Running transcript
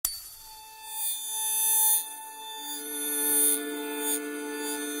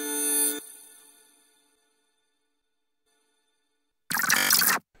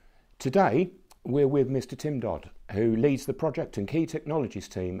Today, we're with Mr. Tim Dodd, who leads the project and key technologies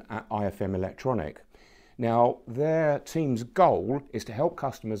team at IFM Electronic. Now, their team's goal is to help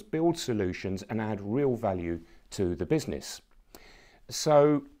customers build solutions and add real value to the business.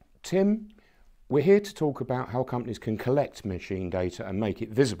 So, Tim, we're here to talk about how companies can collect machine data and make it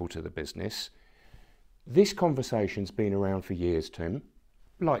visible to the business. This conversation's been around for years, Tim,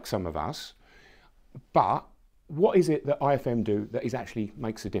 like some of us, but what is it that IFM do that actually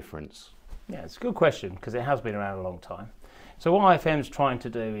makes a difference? Yeah, it's a good question because it has been around a long time. So what IFM is trying to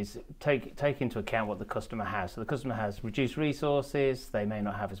do is take into account what the customer has. So the customer has reduced resources, they may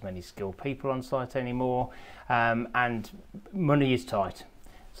not have as many skilled people on site anymore, and money is tight.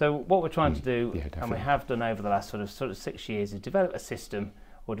 So what we're trying to do, and we have done over the last sort of 6 years, is develop a system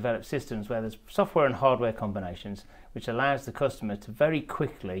or develop systems where there's software and hardware combinations which allows the customer to very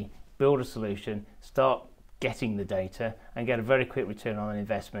quickly build a solution, start getting the data and get a very quick return on an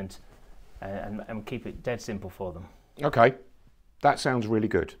investment and keep it dead simple for them. Okay, that sounds really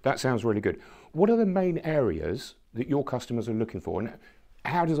good. That sounds really good. What are the main areas that your customers are looking for and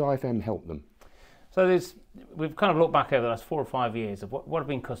how does IFM help them? So we've kind of looked back over the last 4 or 5 years of what have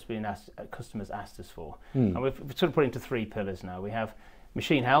been customers asked us for. And we've sort of put it into 3 pillars now. We have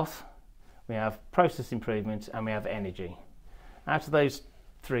machine health, we have process improvement and we have energy. Out of those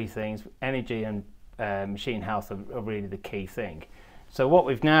 3 things, energy and machine health are really the key thing. So what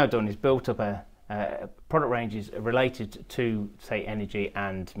we've now done is built up a product ranges related to, say, energy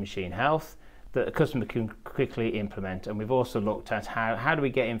and machine health that a customer can quickly implement. And we've also looked at how do we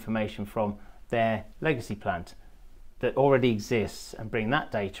get information from their legacy plant that already exists and bring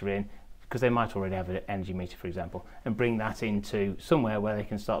that data in, because they might already have an energy meter, for example, and bring that into somewhere where they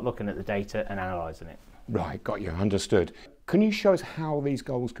can start looking at the data and analysing it. Right, got you, understood. Can you show us how these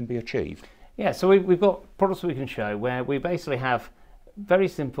goals can be achieved? Yeah, so we've got products we can show where we basically have very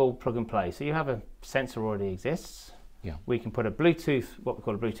simple plug and play. So you have a sensor already exists. Yeah. We can put a Bluetooth, what we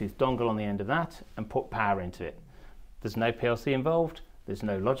call a Bluetooth dongle on the end of that and put power into it. There's no PLC involved, there's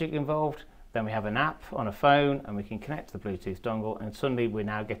no logic involved. Then we have an app on a phone and we can connect to the Bluetooth dongle and suddenly we're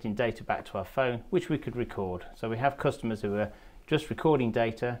now getting data back to our phone, which we could record. So we have customers who are just recording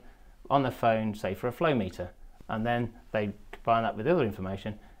data on their phone, say for a flow meter, and then they combine that with other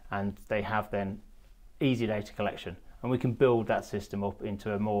information and they have then easy data collection. And we can build that system up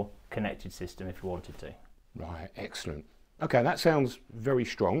into a more connected system if we wanted to. Right, excellent. Okay, that sounds very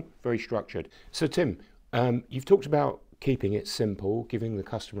strong, very structured. So Tim, you've talked about keeping it simple, giving the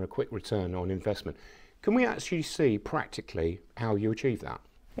customer a quick return on investment. Can we actually see practically how you achieve that?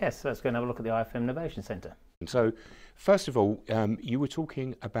 Yes, let's go and have a look at the IFM Innovation Centre. So, first of all, you were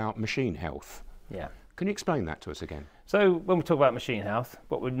talking about machine health. Yeah. Can you explain that to us again? So when we talk about machine health,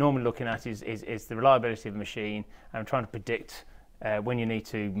 what we're normally looking at is the reliability of the machine and trying to predict when you need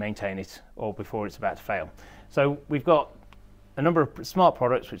to maintain it or before it's about to fail. So we've got a number of smart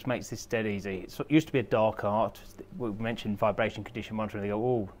products which makes this dead easy. It used to be a dark art. We mentioned vibration condition monitoring. They go,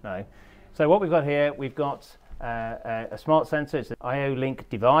 oh no. So what we've got here, we've got a smart sensor. It's an IO link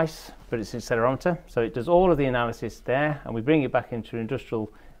device, but it's an accelerometer. So it does all of the analysis there, and we bring it back into an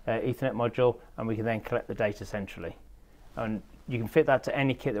industrial Ethernet module, and we can then collect the data centrally. And you can fit that to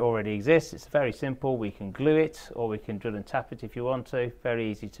any kit that already exists. It's very simple. We can glue it or we can drill and tap it if you want to.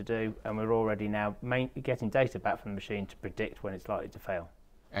 Very easy to do, and we're already now getting data back from the machine to predict when it's likely to fail.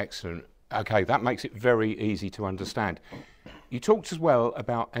 Excellent. Okay, that makes it very easy to understand. You talked as well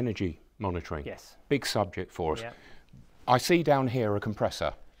about energy monitoring. Yes. Big subject for us. Yeah. I see down here a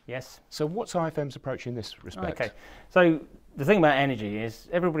compressor. Yes. So what's IFM's approach in this respect? Okay, so the thing about energy is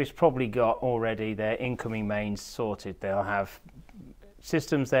everybody's probably got already their incoming mains sorted. They'll have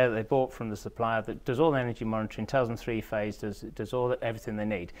systems there that they bought from the supplier that does all the energy monitoring, tells them 3-phase, does everything they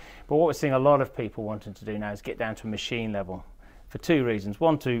need. But what we're seeing a lot of people wanting to do now is get down to a machine level for 2 reasons.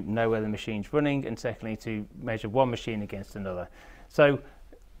 One, to know where the machine's running, and secondly, to measure one machine against another. So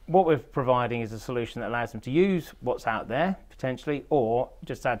what we're providing is a solution that allows them to use what's out there, potentially, or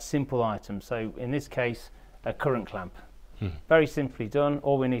just add simple items. So in this case, a current clamp. Very simply done.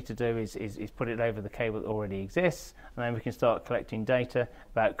 All we need to do is put it over the cable that already exists, and then we can start collecting data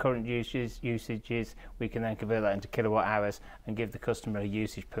about current usages. We can then convert that into kilowatt hours and give the customer a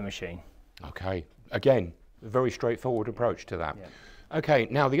usage per machine. Okay, again, a very straightforward approach to that. Yeah. Okay,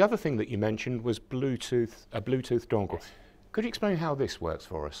 now the other thing that you mentioned was a Bluetooth dongle. Yes. Could you explain how this works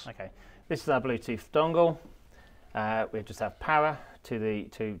for us? Okay, this is our Bluetooth dongle. We just have power to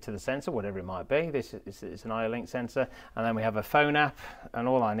the sensor, whatever it might be. This is an IO link sensor, and then we have a phone app, and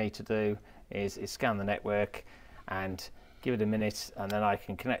all I need to do is scan the network and give it a minute, and then I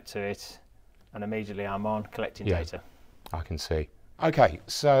can connect to it, and immediately I'm on collecting data. I can see. Okay,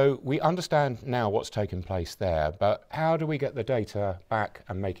 so we understand now what's taken place there, but how do we get the data back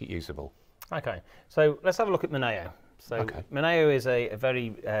and make it usable? Okay, so let's have a look at Moneo. So Okay. Moneo is a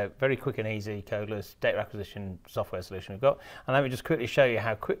very quick and easy codeless data acquisition software solution we've got. And let me just quickly show you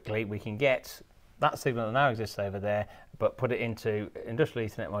how quickly we can get that signal that now exists over there, but put it into industrial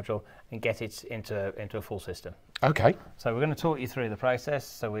Ethernet module and get it into a full system. Okay. So we're going to talk you through the process.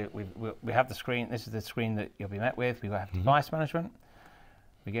 So we have the screen. This is the screen that you'll be met with. We have device management.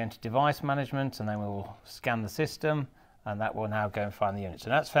 We go into device management, and then we will scan the system, and that will now go and find the unit. So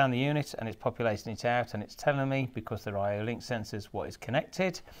that's found the unit, and it's populating it out, and it's telling me, because there are IO link sensors, what is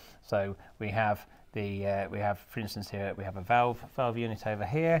connected. So we have for instance here, we have a valve unit over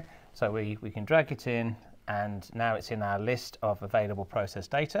here. So we can drag it in, and now it's in our list of available process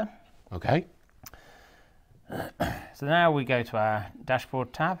data. Okay. So now we go to our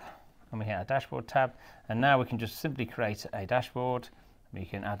dashboard tab, and we hit our dashboard tab, and now we can just simply create a dashboard. We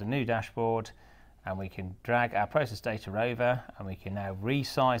can add a new dashboard, and we can drag our process data over, and we can now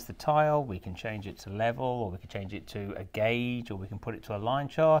resize the tile. We can change it to level, or we can change it to a gauge, or we can put it to a line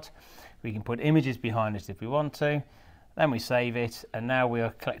chart. We can put images behind it if we want to. Then we save it, and now we are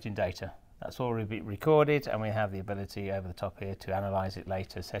collecting data. That's already been recorded, and we have the ability over the top here to analyze it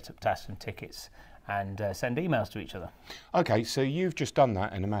later, set up tasks and tickets, and send emails to each other. Okay, so you've just done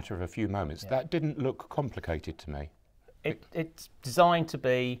that in a matter of a few moments. Yeah. That didn't look complicated to me. It's designed to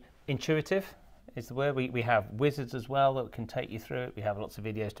be intuitive, is the word. We have wizards as well that can take you through it. We have lots of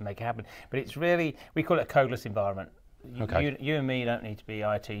videos to make it happen. But it's really, we call it a codeless environment. Okay. You and me don't need to be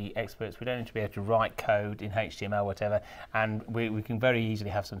IT experts. We don't need to be able to write code in HTML, whatever. And we can very easily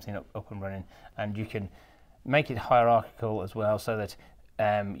have something up and running. And you can make it hierarchical as well, so that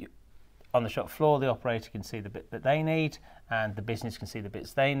on the shop floor, the operator can see the bit that they need, and the business can see the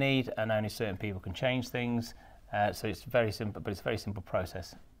bits they need, and only certain people can change things. So it's very simple, but it's a very simple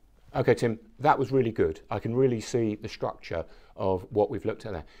process. Okay, Tim, that was really good. I can really see the structure of what we've looked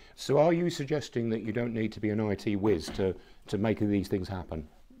at there. So are you suggesting that you don't need to be an IT whiz to make these things happen?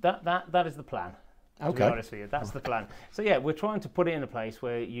 That is the plan. To be honest with you, that's the plan. So yeah, we're trying to put it in a place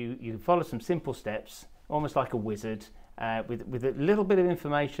where you follow some simple steps, almost like a wizard, with a little bit of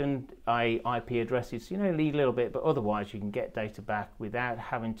information, IP addresses, need a little bit, but otherwise you can get data back without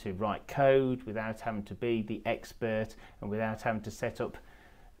having to write code, without having to be the expert, and without having to set up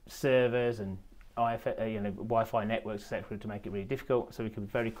servers and Wi-Fi networks, etc., to make it really difficult. So we can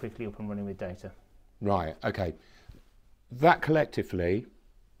be very quickly up and running with data. Right, okay. That collectively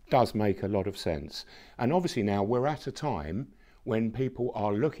does make a lot of sense. And obviously now we're at a time when people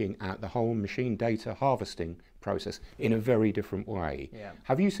are looking at the whole machine data harvesting process in a very different way. Yeah.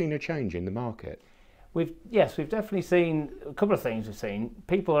 Have you seen a change in the market? We've definitely seen a couple of things. We've seen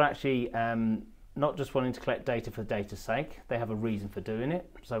people are actually not just wanting to collect data for data's sake. They have a reason for doing it.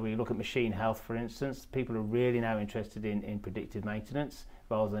 So we look at machine health, for instance. People are really now interested in predictive maintenance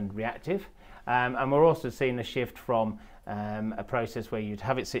rather than reactive. And we're also seeing a shift from a process where you'd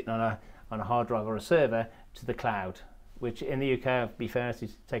have it sitting on a hard drive or a server to the cloud, which in the UK, to be fair,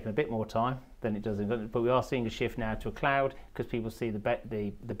 it's taken a bit more time than it does in England. But we are seeing a shift now to a cloud because people see the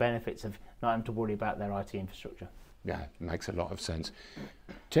benefits of not having to worry about their IT infrastructure. Yeah, it makes a lot of sense.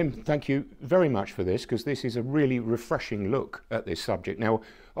 Tim, thank you very much for this, because this is a really refreshing look at this subject. Now,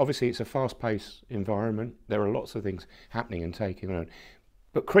 obviously it's a fast-paced environment. There are lots of things happening and taking on.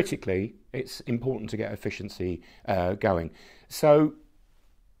 But critically, it's important to get efficiency going. So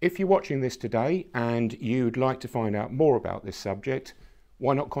if you're watching this today and you'd like to find out more about this subject,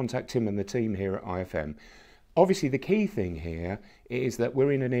 why not contact Tim and the team here at IFM? Obviously, the key thing here is that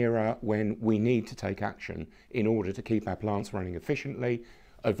we're in an era when we need to take action in order to keep our plants running efficiently,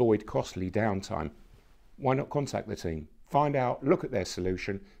 avoid costly downtime. Why not contact the team? Find out, look at their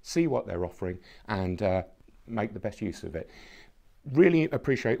solution, see what they're offering, and make the best use of it. Really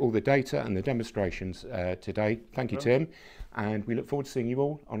appreciate all the data and the demonstrations today. Thank you, Tim, and we look forward to seeing you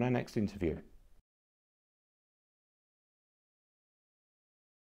all on our next interview.